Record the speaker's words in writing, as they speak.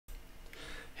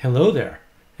Hello there,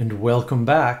 and welcome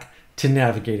back to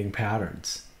Navigating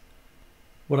Patterns.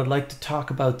 What I'd like to talk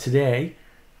about today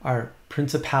are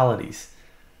principalities.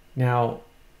 Now,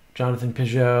 Jonathan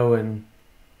Peugeot and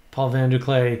Paul van der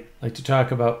Clay like to talk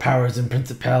about powers and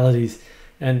principalities,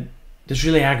 and this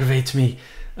really aggravates me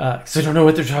because I don't know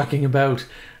what they're talking about.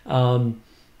 And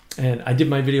I did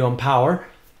my video on power,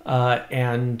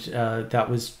 and that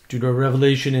was due to a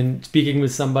revelation in speaking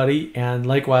with somebody, and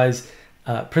likewise,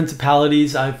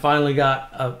 principalities, I finally got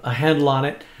a handle on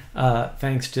it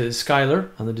thanks to Skylar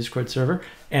on the Discord server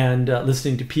and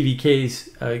listening to PVK's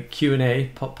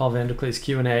Q&A, Paul van der Clay's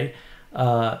Q&A,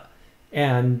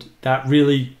 and that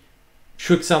really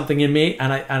shook something in me,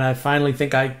 and I finally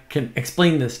think I can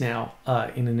explain this now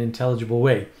in an intelligible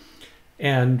way.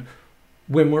 And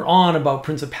when we're on about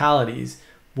principalities,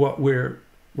 what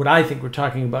I think we're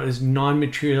talking about is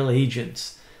non-material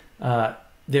agents.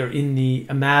 They're in the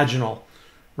imaginal,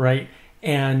 right?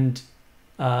 And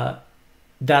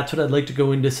that's what I'd like to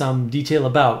go into some detail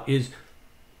about, is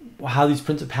how these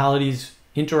principalities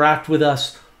interact with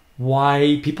us,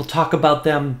 why people talk about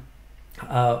them,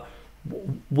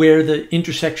 where the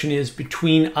intersection is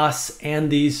between us and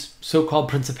these so-called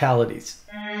principalities.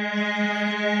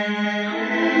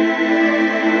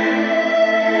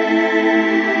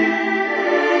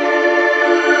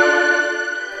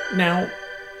 Now,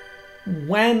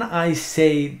 when I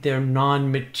say they're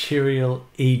non-material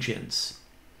agents,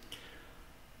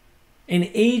 an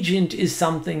agent is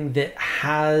something that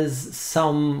has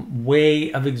some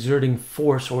way of exerting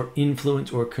force or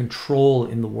influence or control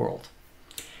in the world.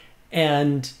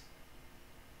 And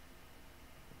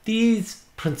these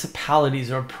principalities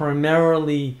are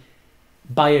primarily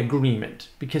by agreement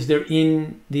because they're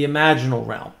in the imaginal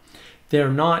realm. They're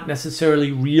not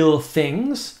necessarily real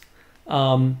things.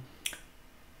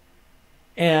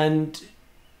 And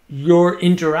your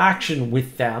interaction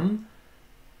with them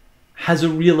has a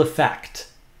real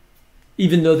effect,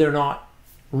 even though they're not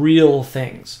real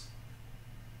things.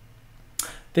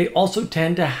 They also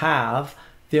tend to have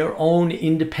their own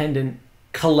independent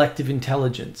collective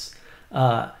intelligence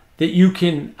that you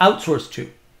can outsource to.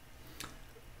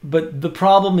 But the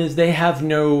problem is they have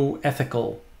no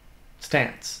ethical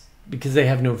stance because they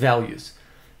have no values.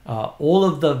 All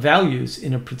of the values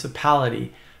in a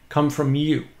principality come from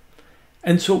you.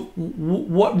 And so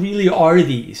what really are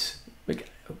these? Like,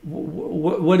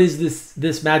 what is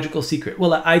this magical secret?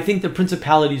 Well, I think the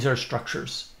principalities are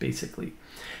structures, basically.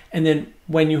 And then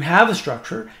when you have a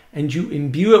structure and you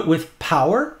imbue it with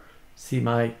power, see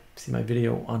my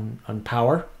video on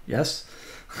power, yes,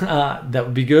 that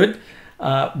would be good.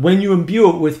 When you imbue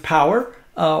it with power,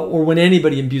 or when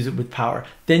anybody imbues it with power,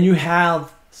 then you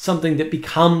have something that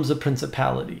becomes a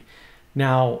principality.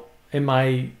 Now, in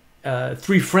my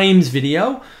 3 frames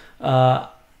video, I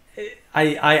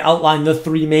outline the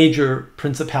 3 major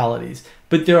principalities,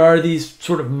 but there are these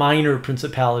sort of minor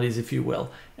principalities, if you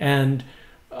will. And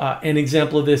an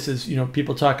example of this is,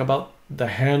 people talk about the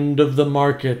hand of the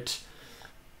market.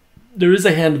 There is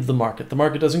a hand of the market. The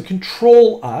market doesn't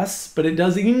control us, but it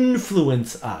does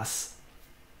influence us.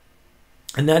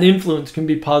 And that influence can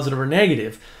be positive or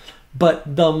negative.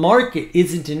 But the market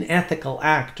isn't an ethical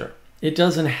actor. It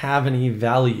doesn't have any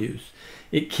values.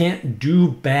 It can't do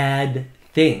bad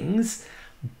things.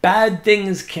 Bad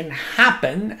things can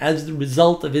happen as the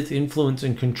result of its influence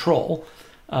and control.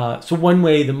 So one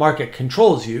way the market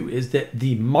controls you is that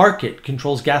the market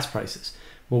controls gas prices.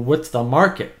 Well, what's the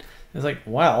market? It's like,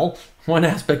 well, one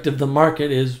aspect of the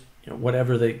market is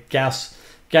whatever the gas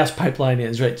pipeline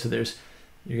is, right? So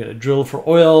you got to drill for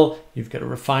oil. You've got to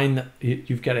refine.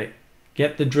 You've got to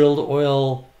get the drilled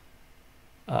oil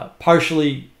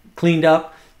partially cleaned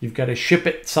up. You've got to ship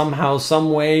it somehow,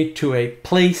 some way to a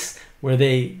place where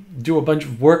they do a bunch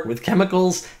of work with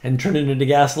chemicals and turn it into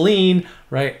gasoline,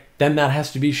 right? Then that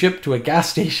has to be shipped to a gas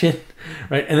station,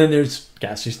 right? And then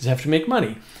gas stations have to make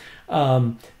money.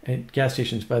 And gas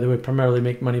stations, by the way, primarily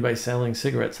make money by selling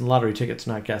cigarettes and lottery tickets,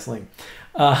 not gasoline.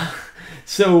 Or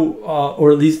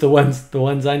at least the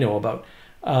ones I know about.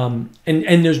 And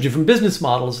there's different business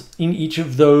models in each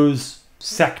of those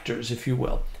sectors, if you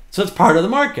will. So it's part of the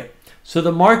market. So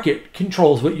the market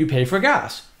controls what you pay for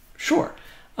gas. Sure.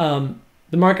 The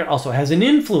market also has an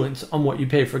influence on what you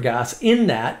pay for gas, in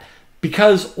that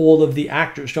because all of the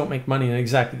actors don't make money in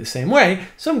exactly the same way,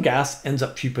 some gas ends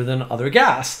up cheaper than other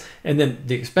gas. And then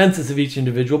the expenses of each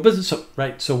individual business,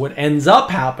 right? So what ends up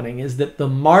happening is that the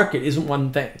market isn't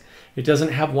one thing. It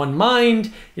doesn't have one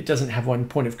mind. It doesn't have one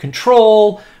point of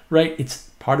control, right?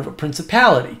 It's part of a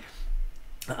principality.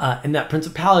 And that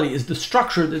principality is the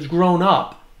structure that's grown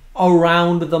up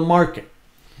around the market.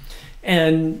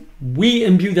 And we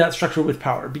imbue that structure with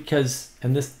power because,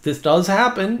 and this does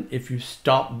happen, if you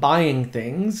stop buying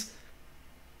things,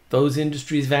 those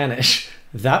industries vanish.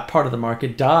 That part of the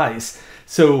market dies.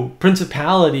 So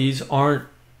principalities aren't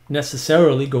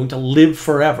necessarily going to live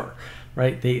forever,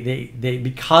 right? They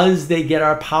because they get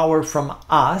our power from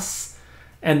us,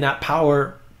 and that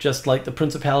power, just like the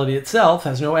principality itself,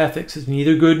 has no ethics, is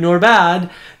neither good nor bad,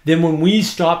 then when we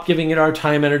stop giving it our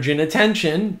time, energy, and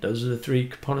attention, those are the three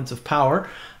components of power,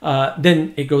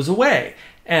 then it goes away.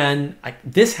 And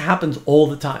this happens all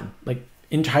the time. Like,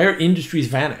 entire industries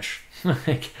vanish.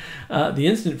 Like, the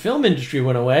instant film industry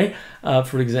went away,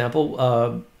 for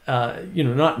example,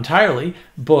 not entirely,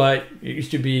 but it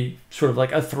used to be sort of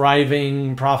like a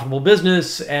thriving, profitable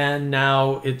business, and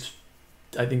now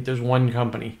I think there's one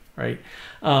company, right?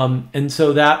 And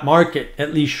so that market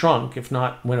at least shrunk, if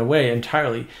not went away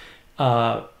entirely,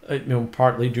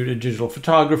 partly due to digital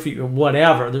photography or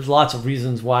whatever. There's lots of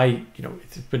reasons why,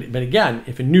 but again,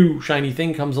 if a new shiny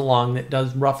thing comes along that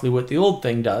does roughly what the old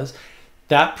thing does,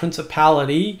 that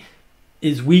principality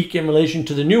is weak in relation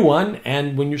to the new one,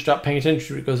 and when you stop paying attention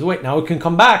to it, it goes away. Now it can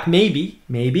come back,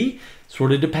 maybe,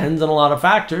 sort of depends on a lot of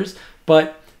factors,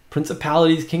 but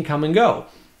principalities can come and go.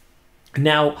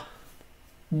 Now,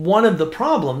 one of the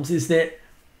problems is that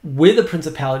with a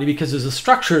principality, because there's a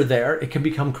structure there, it can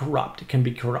become corrupt. It can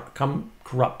become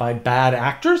corrupt by bad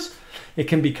actors. It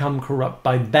can become corrupt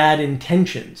by bad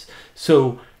intentions.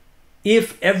 So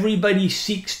if everybody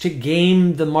seeks to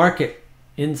game the market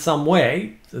in some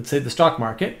way, let's say the stock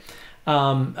market,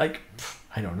 I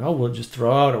don't know, we'll just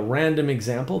throw out a random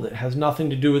example that has nothing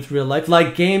to do with real life,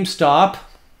 like GameStop,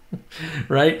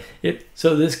 right?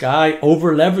 So this guy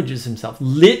over leverages himself,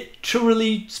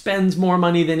 literally spends more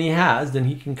money than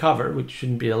he can cover, which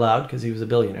shouldn't be allowed because he was a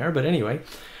billionaire, but anyway.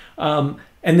 And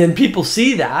then people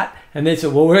see that and they say,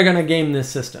 well, we're going to game this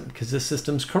system because this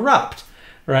system's corrupt,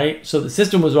 right? So the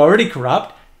system was already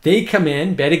corrupt. They come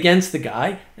in, bet against the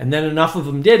guy, and then enough of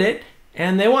them did it,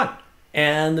 and they won.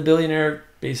 And the billionaire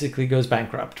basically goes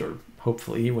bankrupt, or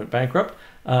hopefully he went bankrupt.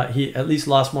 He at least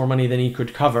lost more money than he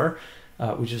could cover,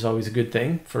 which is always a good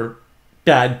thing for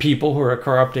bad people who are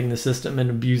corrupting the system and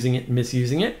abusing it and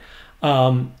misusing it.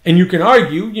 And you can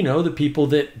argue, the people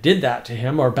that did that to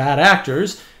him are bad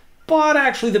actors, but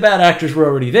actually the bad actors were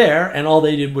already there, and all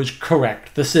they did was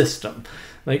correct the system.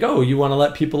 Like, oh, you want to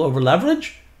let people over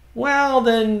leverage? Well,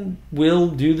 then we'll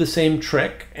do the same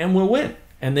trick and we'll win.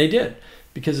 And they did,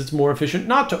 because it's more efficient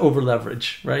not to over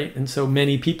leverage, right? And so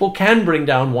many people can bring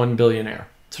down one billionaire.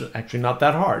 It's actually not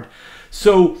that hard.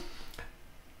 So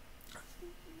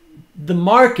the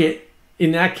market,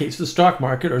 in that case, the stock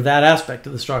market, or that aspect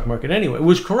of the stock market anyway,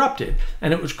 was corrupted.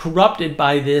 And it was corrupted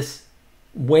by this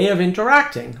way of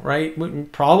interacting,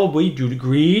 right? Probably due to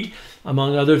greed,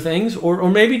 among other things, or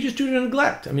maybe just due to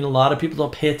neglect. I mean, a lot of people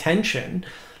don't pay attention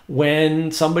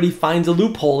when somebody finds a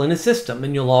loophole in a system,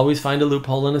 and you'll always find a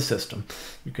loophole in a system.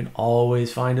 You can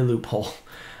always find a loophole.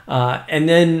 And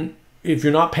then if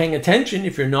you're not paying attention,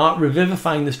 if you're not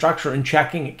revivifying the structure and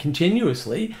checking it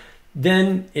continuously,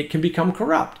 then it can become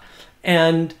corrupt.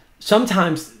 And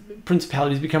sometimes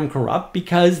principalities become corrupt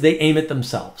because they aim at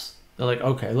themselves. They're like,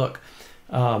 okay, look,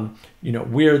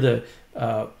 we're the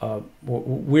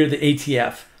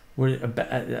ATF. We're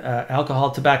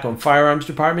alcohol, tobacco, and firearms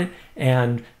department,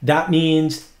 and that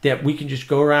means that we can just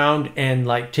go around and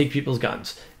take people's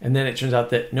guns. And then it turns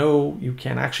out that no, you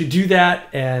can't actually do that,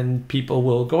 and people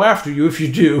will go after you if you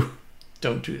do.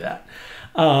 Don't do that.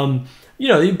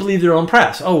 They believe their own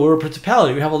press. Oh, we're a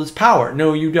principality. We have all this power.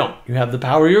 No, you don't. You have the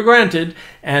power you're granted,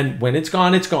 and when it's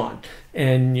gone,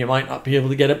 and you might not be able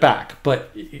to get it back.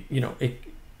 But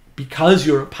because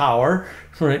you're a power,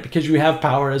 right? Because you have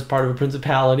power as part of a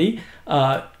principality,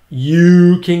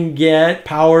 you can get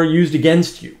power used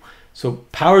against you. So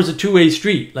power is a two-way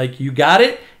street. Like, you got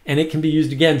it, and it can be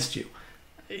used against you.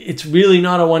 It's really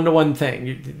not a one-to-one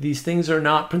thing. These things are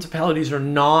not, principalities are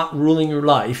not ruling your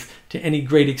life to any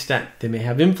great extent. They may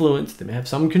have influence, they may have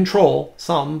some control,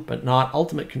 but not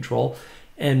ultimate control,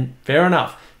 and fair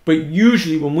enough. But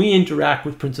usually when we interact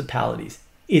with principalities,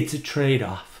 it's a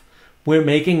trade-off. We're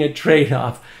making a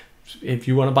trade-off. If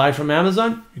you want to buy from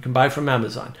Amazon, you can buy from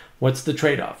Amazon. What's the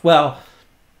trade-off? Well,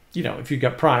 if you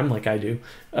got Prime, like I do,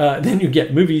 then you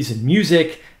get movies and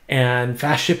music and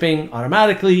fast shipping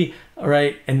automatically, all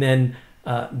right? And then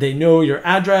they know your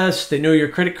address, they know your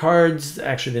credit cards.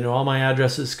 Actually, they know all my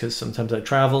addresses because sometimes I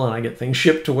travel and I get things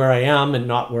shipped to where I am and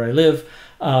not where I live.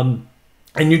 And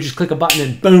you just click a button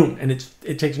and boom, and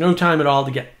it takes no time at all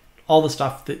to get all the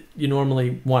stuff that you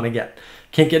normally want to get.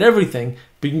 Can't get everything,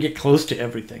 but you can get close to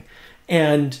everything.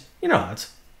 And,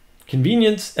 it's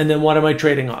convenience. And then what am I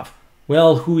trading off?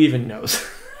 Well, who even knows?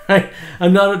 Right?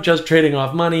 I'm not just trading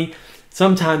off money.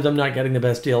 Sometimes I'm not getting the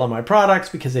best deal on my products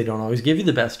because they don't always give you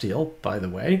the best deal, by the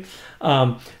way.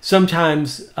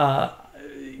 Sometimes,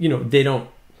 they don't,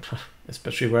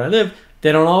 especially where I live,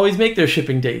 they don't always make their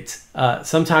shipping dates.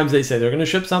 Sometimes they say they're going to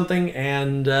ship something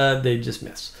and they just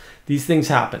miss. These things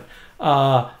happen.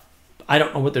 I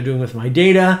don't know what they're doing with my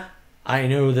data. I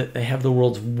know that they have the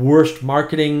world's worst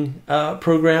marketing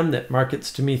program that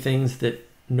markets to me things that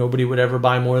nobody would ever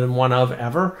buy more than one of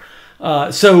ever.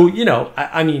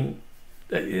 I mean,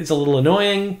 it's a little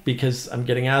annoying because I'm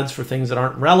getting ads for things that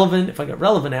aren't relevant. If I got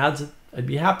relevant ads, I'd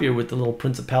be happier with the little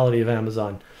principality of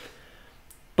Amazon.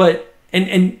 But,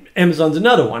 and Amazon's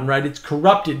another one, right? It's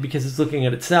corrupted because it's looking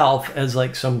at itself as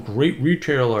like some great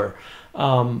retailer,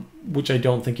 which I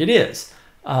don't think it is.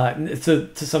 To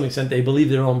some extent, they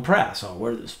believe their own press. Oh,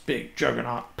 we're this big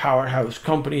juggernaut powerhouse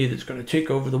company that's going to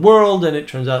take over the world. And it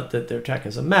turns out that their tech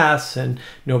is a mess and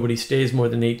nobody stays more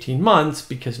than 18 months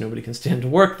because nobody can stand to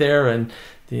work there. And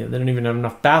they don't even have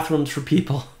enough bathrooms for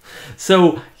people.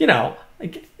 So,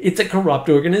 it's a corrupt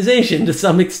organization to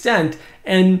some extent.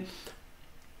 And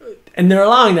they're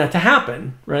allowing that to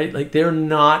happen, right? Like they're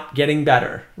not getting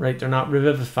better, right? They're not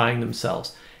revivifying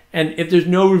themselves. And if there's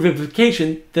no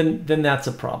revivification, then that's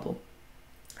a problem.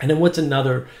 And then what's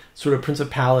another sort of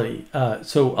principality?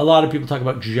 So a lot of people talk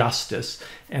about justice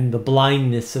and the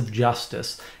blindness of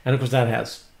justice. And of course that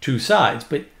has two sides.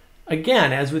 But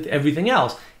again, as with everything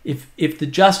else, if the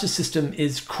justice system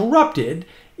is corrupted,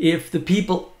 if the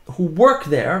people who work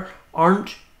there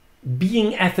aren't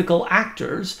being ethical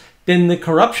actors, then the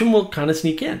corruption will kind of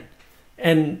sneak in.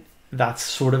 And that's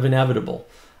sort of inevitable.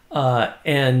 You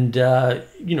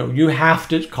have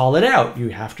to call it out. You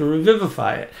have to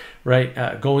revivify it,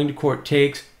 right? Going to court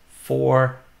takes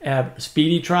forever.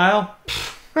 Speedy trial?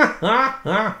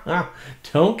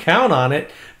 Don't count on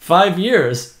it. 5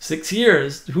 years, 6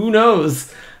 years, who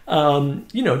knows?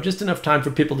 Just enough time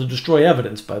for people to destroy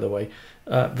evidence, by the way.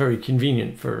 Very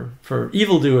convenient for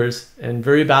evildoers and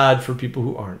very bad for people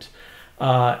who aren't.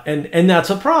 And that's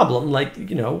a problem. Like,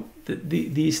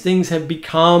 these things have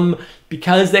become,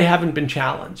 because they haven't been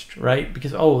challenged, right?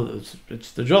 Because,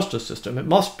 it's the justice system. It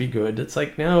must be good. It's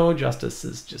like, no, justice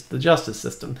is just the justice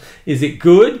system. Is it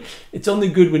good? It's only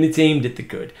good when it's aimed at the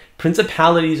good.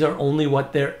 Principalities are only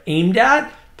what they're aimed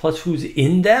at, plus who's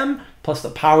in them, plus the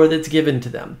power that's given to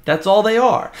them. That's all they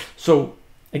are. So,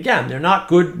 again, they're not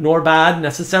good nor bad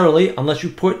necessarily unless you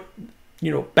put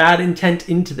bad intent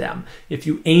into them. If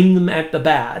you aim them at the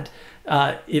bad,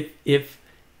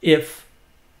 if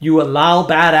you allow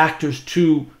bad actors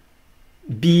to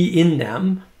be in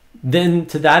them, then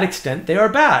to that extent they are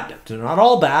bad. They're not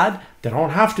all bad. They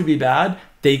don't have to be bad.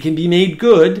 They can be made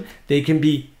good. They can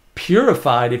be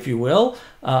purified, if you will,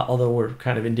 although we're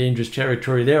kind of in dangerous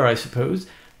territory there, I suppose.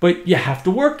 But you have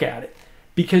to work at it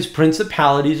because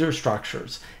principalities are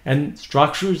structures, and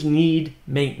structures need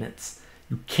maintenance.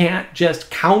 You can't just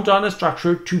count on a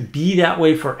structure to be that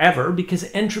way forever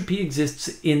because entropy exists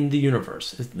in the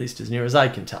universe, at least as near as I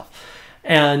can tell.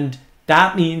 And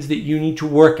that means that you need to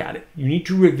work at it. You need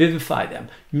to revivify them.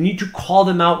 You need to call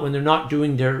them out when they're not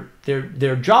doing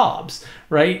their jobs,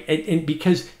 right? And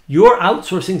because you're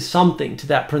outsourcing something to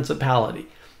that principality.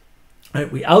 Right?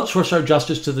 We outsource our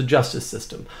justice to the justice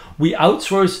system. We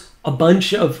outsource a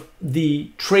bunch of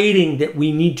the trading that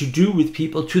we need to do with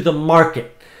people to the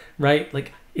market. Right?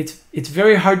 Like it's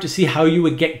very hard to see how you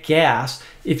would get gas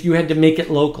if you had to make it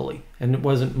locally and it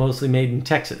wasn't mostly made in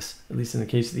Texas, at least in the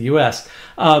case of the US.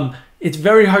 It's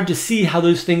very hard to see how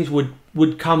those things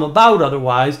would come about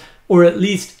otherwise, or at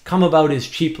least come about as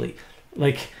cheaply.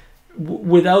 Like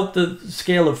without the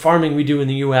scale of farming we do in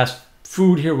the US,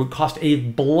 food here would cost a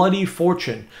bloody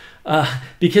fortune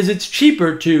because it's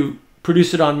cheaper to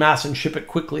produce it en masse and ship it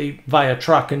quickly via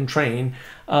truck and train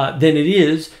than it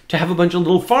is to have a bunch of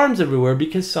little farms everywhere,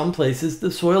 because some places the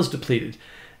soil's depleted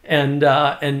and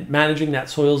managing that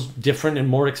soil's different and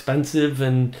more expensive,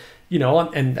 and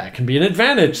and that can be an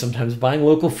advantage. Sometimes buying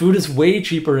local food is way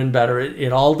cheaper and better.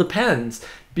 It all depends.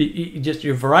 Just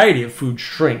your variety of food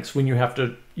shrinks when you have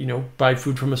to buy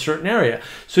food from a certain area.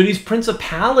 So these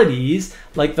principalities,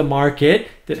 like the market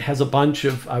that has a bunch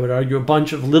of, I would argue, a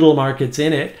bunch of little markets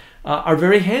in it, are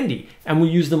very handy, and we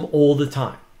use them all the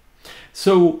time.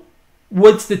 So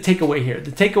what's the takeaway here?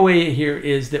 The takeaway here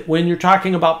is that when you're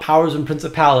talking about powers and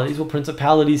principalities, well,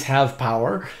 principalities have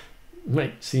power.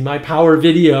 Right? See my power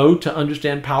video to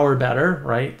understand power better,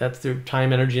 right? That's their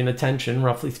time, energy, and attention,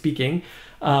 roughly speaking.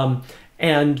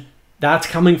 And that's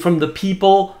coming from the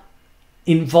people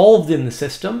involved in the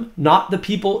system, not the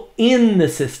people in the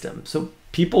system. So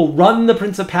people run the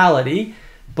principality,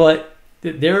 but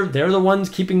they're the ones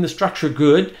keeping the structure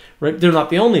good, right? They're not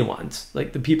the only ones.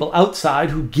 Like the people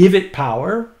outside who give it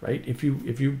power, right? If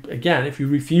you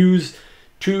refuse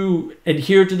to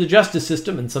adhere to the justice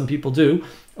system, and some people do,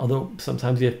 although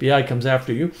sometimes the FBI comes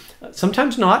after you,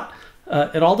 sometimes not.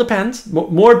 It all depends.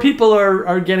 More people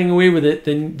are getting away with it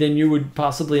than you would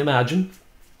possibly imagine.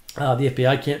 The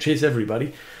FBI can't chase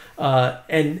everybody,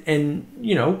 and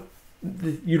you know,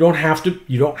 you don't have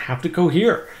to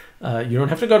cohere. You don't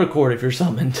have to go to court if you're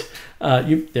summoned.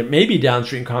 There may be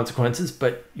downstream consequences,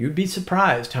 but you'd be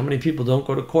surprised how many people don't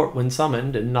go to court when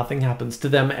summoned and nothing happens to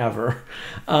them ever.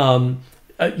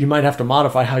 You might have to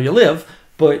modify how you live,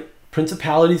 but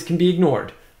principalities can be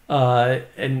ignored,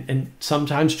 and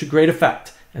sometimes to great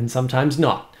effect, and sometimes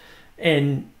not.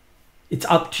 And it's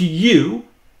up to you,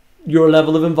 your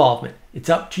level of involvement. It's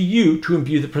up to you to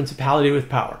imbue the principality with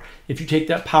power. If you take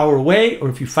that power away, or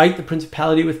if you fight the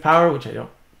principality with power, which I don't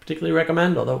particularly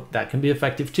recommend, although that can be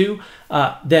effective too,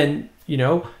 then, you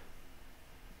know,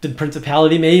 the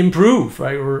principality may improve,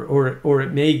 right? Or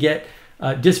it may get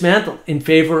dismantled in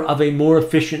favor of a more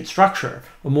efficient structure,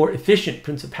 a more efficient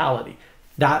principality.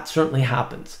 That certainly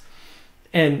happens.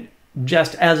 And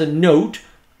just as a note,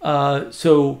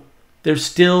 so there's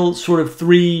still sort of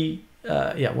three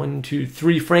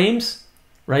frames,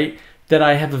 right, that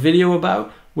I have a video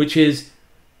about, which is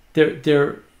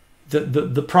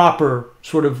the proper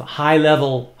sort of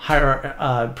high-level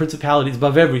principalities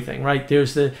above everything, right?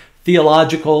 There's the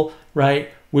theological, right,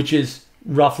 which is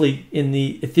roughly in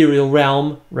the ethereal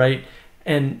realm, right,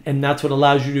 and that's what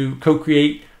allows you to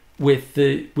co-create with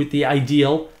the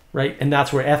ideal, right, and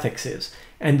that's where ethics is.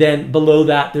 And then below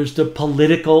that, there's the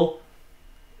political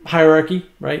hierarchy,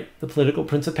 right, the political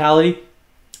principality.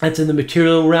 That's in the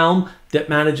material realm that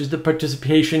manages the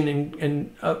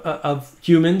participation of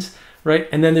humans, right?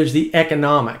 And then there's the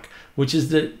economic, which is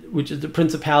the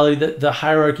principality, the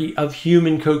hierarchy of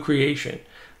human co-creation.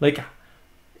 Like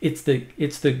it's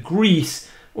the grease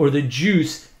or the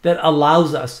juice that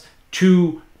allows us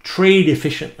to trade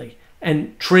efficiently,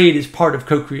 and trade is part of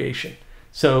co-creation.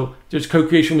 So there's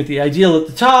co-creation with the ideal at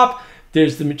the top.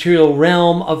 There's the material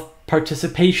realm of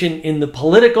participation in the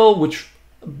political, which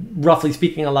roughly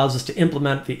speaking allows us to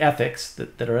implement the ethics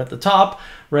that are at the top,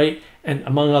 right? And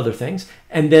among other things.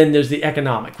 And then there's the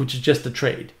economic, which is just the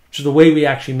trade, which is the way we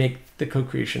actually make the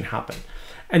co-creation happen.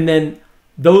 And then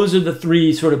those are the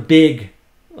three sort of big,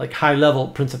 like high-level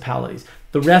principalities.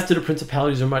 The rest of the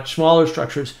principalities are much smaller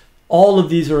structures. All of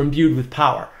these are imbued with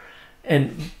power,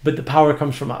 but the power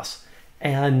comes from us.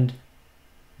 And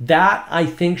that, I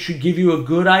think, should give you a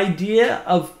good idea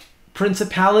of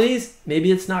principalities.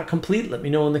 Maybe it's not complete. Let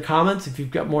me know in the comments if you've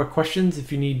got more questions,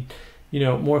 if you need, you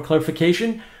know, more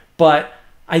clarification. But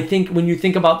I think when you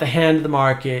think about the hand of the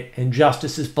market and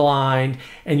justice is blind,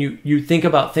 and you think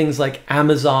about things like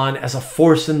Amazon as a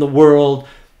force in the world,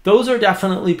 those are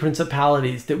definitely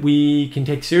principalities that we can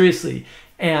take seriously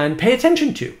and pay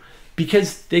attention to,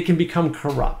 because they can become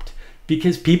corrupt,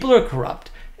 because people are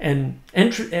corrupt, and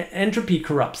entropy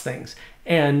corrupts things,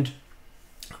 and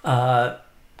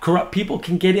corrupt people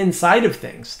can get inside of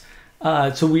things.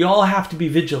 So we all have to be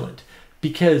vigilant,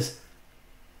 because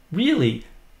really,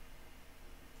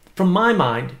 from my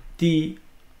mind, the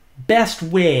best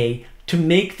way to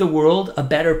make the world a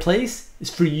better place is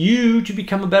for you to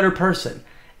become a better person.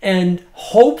 And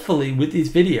hopefully with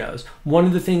these videos, one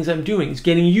of the things I'm doing is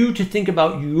getting you to think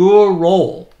about your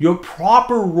role, your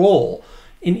proper role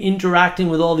in interacting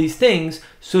with all these things,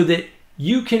 so that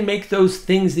you can make those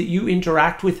things that you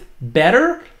interact with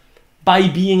better by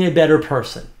being a better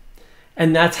person.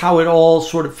 And that's how it all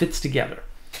sort of fits together.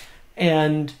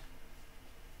 And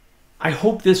I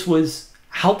hope this was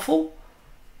helpful.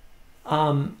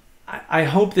 I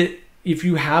hope that if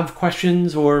you have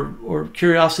questions or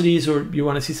curiosities, or you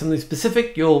want to see something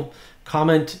specific, you'll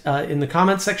comment in the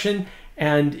comments section.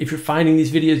 And if you're finding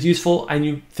these videos useful and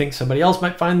you think somebody else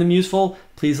might find them useful,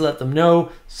 please let them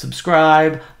know.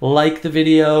 Subscribe, like the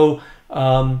video,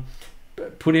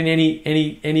 put in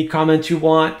any comments you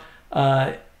want.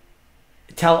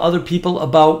 Tell other people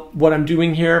about what I'm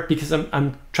doing here, because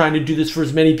I'm trying to do this for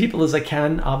as many people as I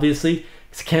can, obviously,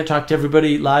 because I can't talk to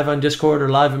everybody live on Discord or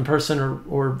live in person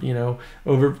or you know,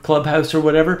 over Clubhouse or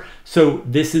whatever. So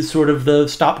this is sort of the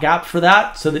stopgap for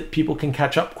that, so that people can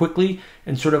catch up quickly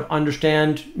and sort of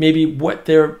understand maybe what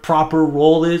their proper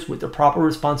role is, what their proper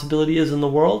responsibility is in the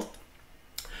world.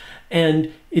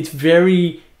 And it's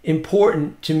very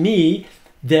important to me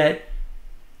that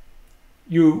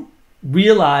you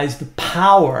realize the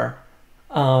power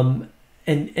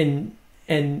and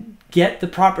get the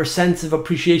proper sense of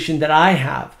appreciation that I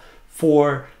have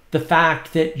for the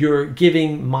fact that you're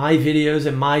giving my videos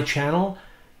and my channel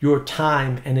your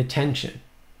time and attention.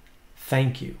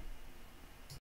 Thank you.